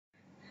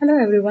Hello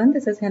everyone,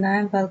 this is Hannah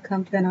and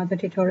welcome to another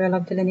tutorial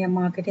of Linear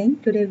Marketing.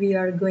 Today we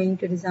are going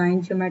to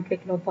design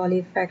geometric low poly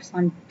effects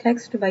on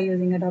text by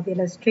using Adobe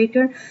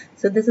Illustrator.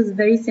 So this is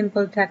very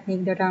simple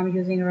technique that I'm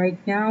using right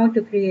now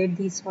to create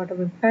these sort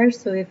of effects.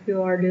 So if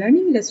you are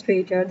learning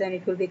Illustrator, then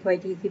it will be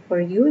quite easy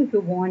for you if you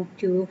want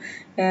to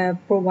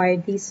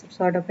provide these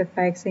sort of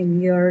effects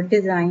in your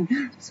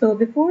design. So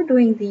before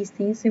doing these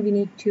things, we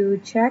need to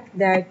check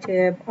that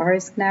our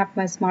Snap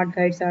My Smart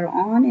Guides are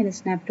on and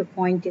Snap to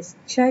Point is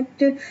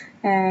checked,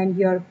 and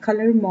your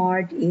color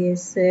mode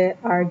is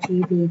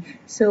RGB.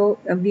 So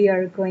we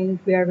are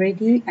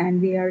ready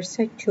and we are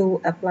set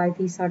to apply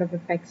these sort of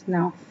effects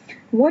now.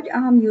 What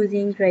I'm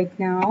using right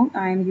now,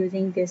 I'm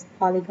using this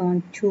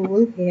polygon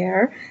tool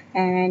here,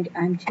 and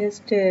I'm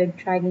just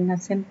dragging a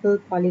simple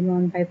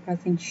polygon by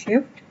pressing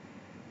shift.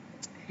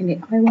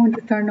 And I want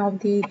to turn off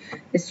the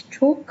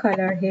stroke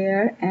color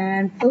here,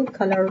 and fill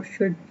color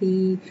should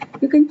be,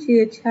 you can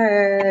take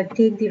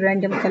the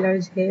random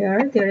colors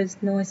here. There is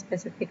no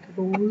specific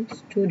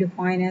rules to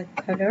define a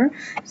color,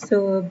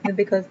 so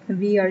because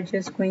we are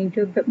just going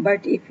to,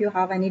 but if you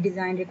have any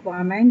design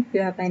requirement, if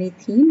you have any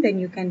theme, then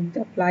you can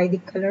apply the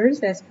colors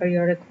as per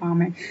your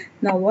requirement.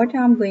 Now what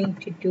I'm going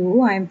to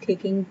do, I'm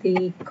taking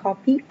the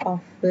copy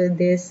of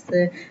this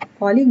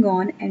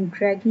polygon and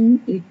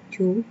dragging it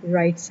to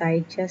right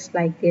side just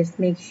like this.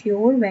 Make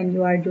sure when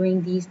you are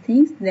doing these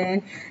things,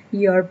 then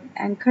your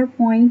anchor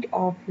point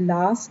of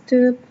last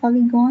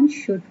polygon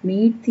should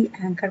meet the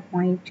anchor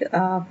point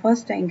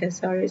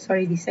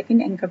the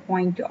second anchor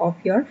point of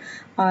your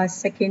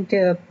second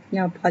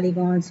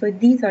polygon. So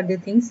these are the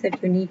things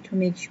that you need to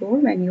make sure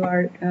when you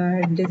are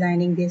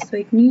designing this. So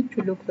it needs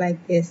to look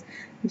like this,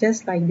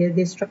 just like this.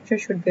 The structure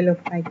should be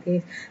look like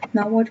this.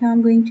 Now what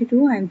I'm going to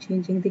do, I'm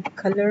changing the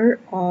color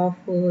of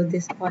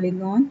this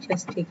polygon,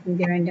 just taking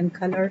the random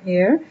color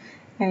here,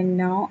 and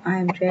now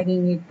I'm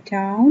dragging it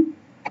down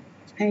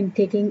and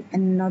taking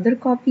another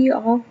copy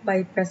of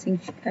by pressing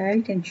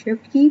Alt and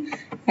Shift key,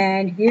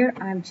 and here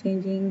I'm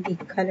changing the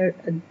color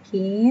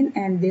again,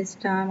 and this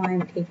time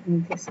I'm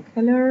taking this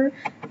color,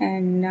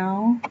 and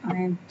now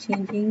I'm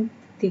changing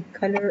the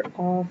color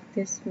of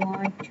this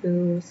one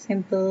to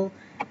simple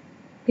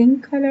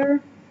pink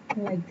color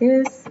like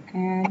this.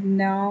 And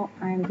now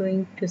I'm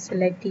going to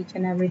select each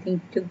and everything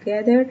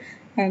together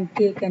and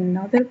take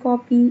another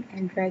copy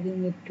and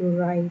dragging it to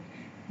right.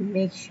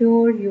 Make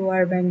sure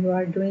when you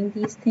are doing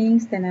these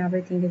things, then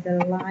everything is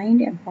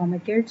aligned and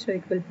formatted, so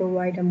it will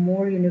provide a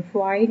more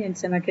unified and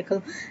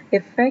symmetrical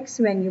effects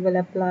when you will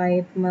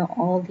apply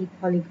all the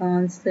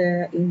polygons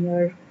in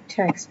your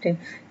text.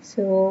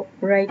 So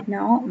right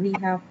now we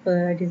have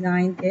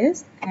designed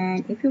this,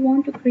 and if you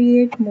want to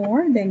create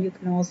more, then you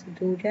can also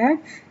do that.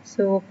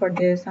 So for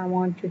this, I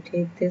want to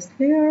take this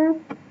layer,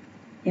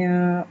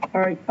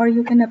 or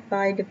you can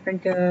apply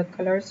different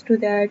colors to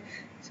that.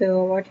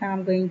 So what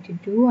I'm going to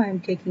do, I'm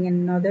taking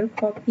another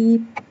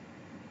copy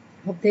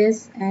of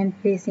this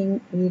and placing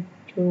it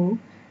to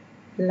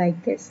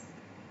like this.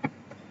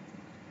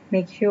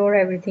 Make sure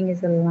everything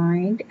is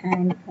aligned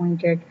and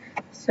pointed.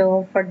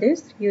 So for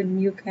this,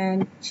 you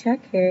can check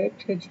it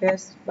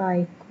just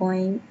by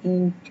going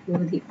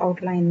into the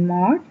outline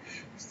mode.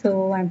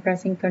 So I'm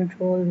pressing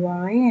Ctrl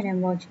Y and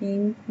I'm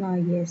watching.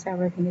 Yes,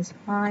 everything is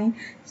fine.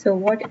 So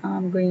what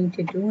I'm going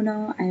to do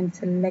now, I'm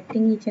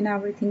selecting each and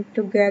everything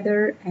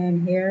together,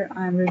 and here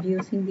I'm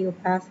reducing the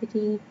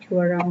opacity to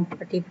around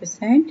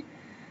 40%.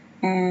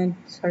 And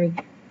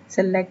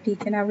select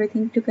each and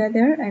everything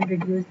together and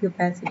reduce the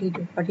opacity to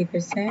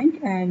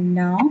 40%. And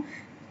now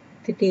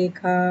to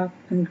take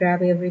and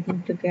grab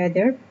everything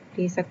together,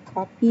 place a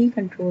copy,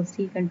 Control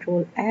C,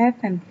 Control F,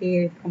 and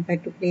come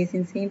back to place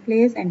in same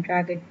place and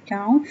drag it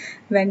down.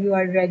 When you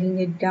are dragging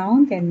it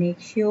down, then make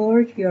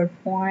sure your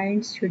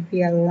points should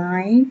be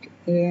aligned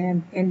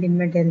in the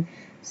middle.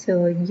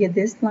 So yeah,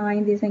 this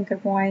line, this anchor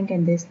point,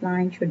 and this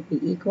line should be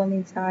equal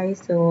in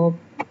size. So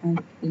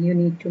you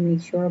need to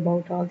make sure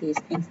about all these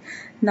things.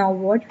 Now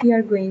what we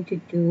are going to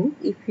do,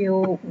 if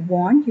you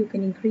want, you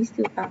can increase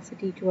the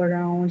opacity to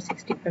around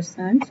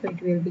 60%, so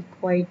it will be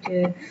quite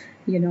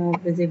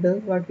visible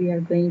what we are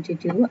going to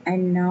do.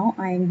 And now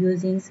I am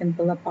using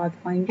simple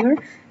pathfinder.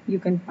 You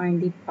can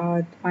find the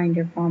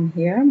pathfinder from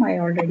here, my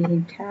already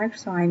intact,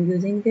 so I'm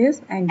using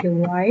this and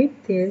divide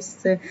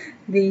this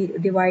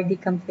divide the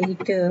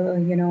complete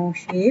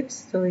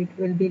shapes, so it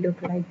will be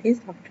look like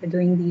this after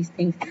doing these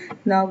things.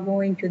 Now go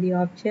into the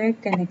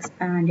object and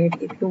expand it.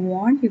 If you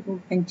want,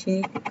 you can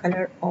change the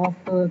color of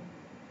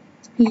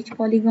each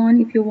polygon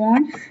if you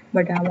want,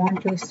 but I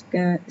want to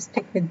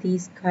stick with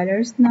these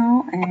colors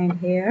now. And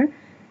here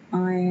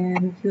I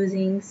am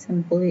using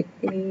simply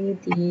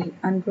the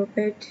ungroup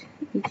it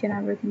each and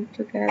everything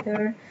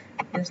together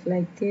just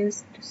like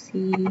this to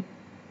see.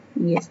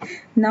 Yes,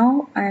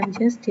 now I'm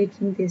just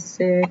taking this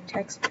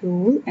text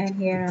tool, and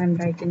here I'm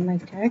writing my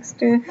text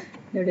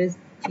that is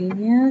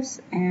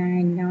genius,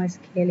 and now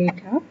scale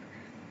it up.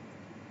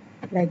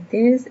 like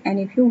this. And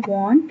if you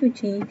want to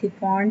change the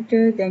font,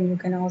 then you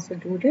can also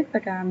do that,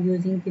 but I'm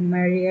using the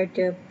Marriott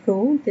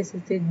Pro. This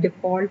is the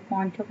default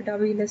font of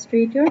Adobe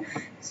Illustrator,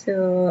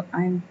 so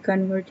I'm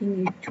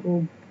converting it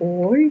to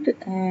bold.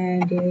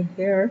 And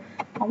here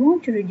I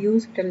want to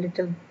reduce it a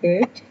little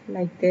bit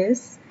like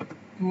this,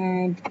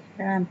 and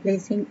here I'm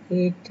placing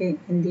it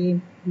in the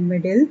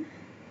middle.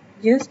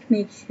 Just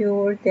make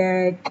sure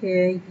that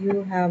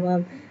you have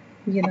a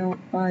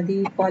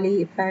the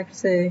poly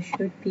effects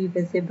should be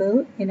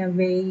visible in a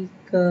very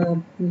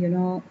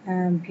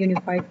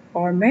unified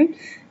format.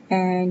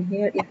 And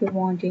here, if you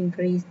want to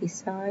increase the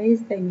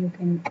size, then you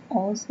can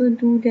also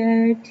do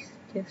that,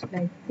 just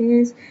like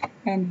this.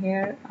 And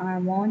here I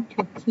want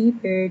to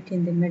keep it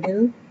in the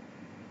middle,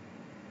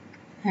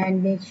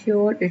 and make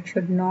sure it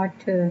should not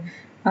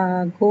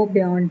go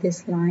beyond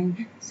this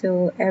line,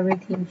 so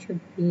everything should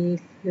be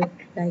look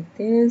like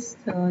this.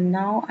 So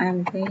now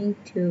I'm going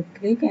to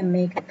click and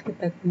make a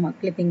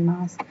clipping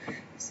mask.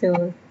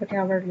 So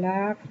whatever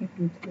left, you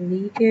can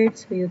delete it,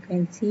 so you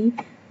can see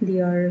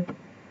your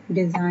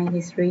design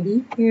is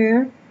ready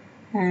here,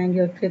 and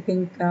your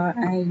clipping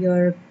and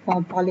your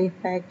poly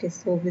effect is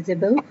so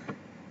visible.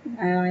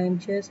 I am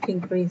just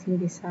increasing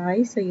the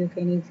size so you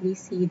can easily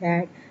see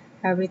that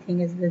everything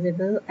is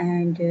visible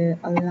and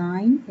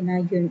aligned in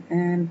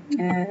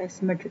a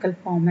symmetrical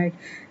format.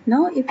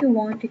 Now if you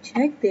want to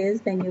check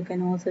this, then you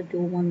can also do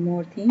one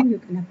more thing. You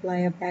can apply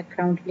a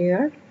background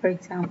layer. For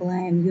example, I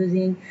am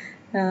using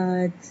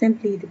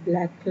simply the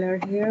black color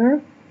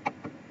here,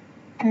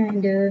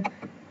 and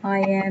I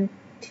am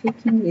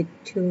taking it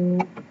to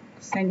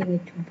sending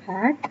it to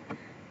back,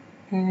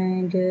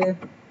 and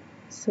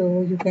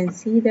so you can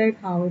see that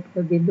how it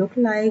will be look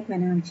like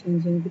when I'm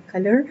changing the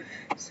color.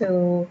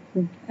 So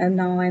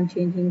now I'm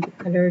changing the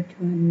color to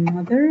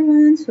another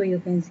one, so you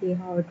can see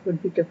how it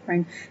would be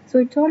different. So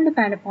it's all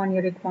depend upon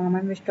your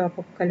requirement, which type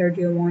of color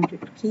do you want to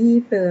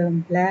keep,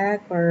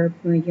 black or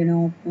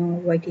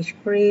whitish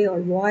gray or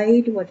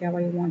white, whatever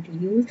you want to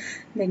use,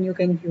 then you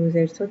can use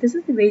it. So this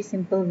is a very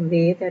simple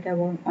way that I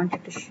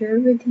wanted to share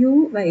with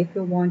you, if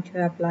you want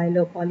to apply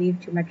low poly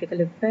geometrical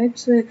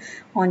effects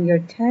on your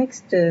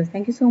text.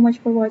 Thank you so much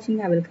for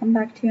watching. I will come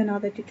back to you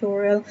another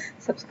tutorial.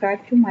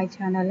 Subscribe to my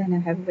channel,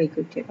 and have a very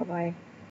good day. Bye bye.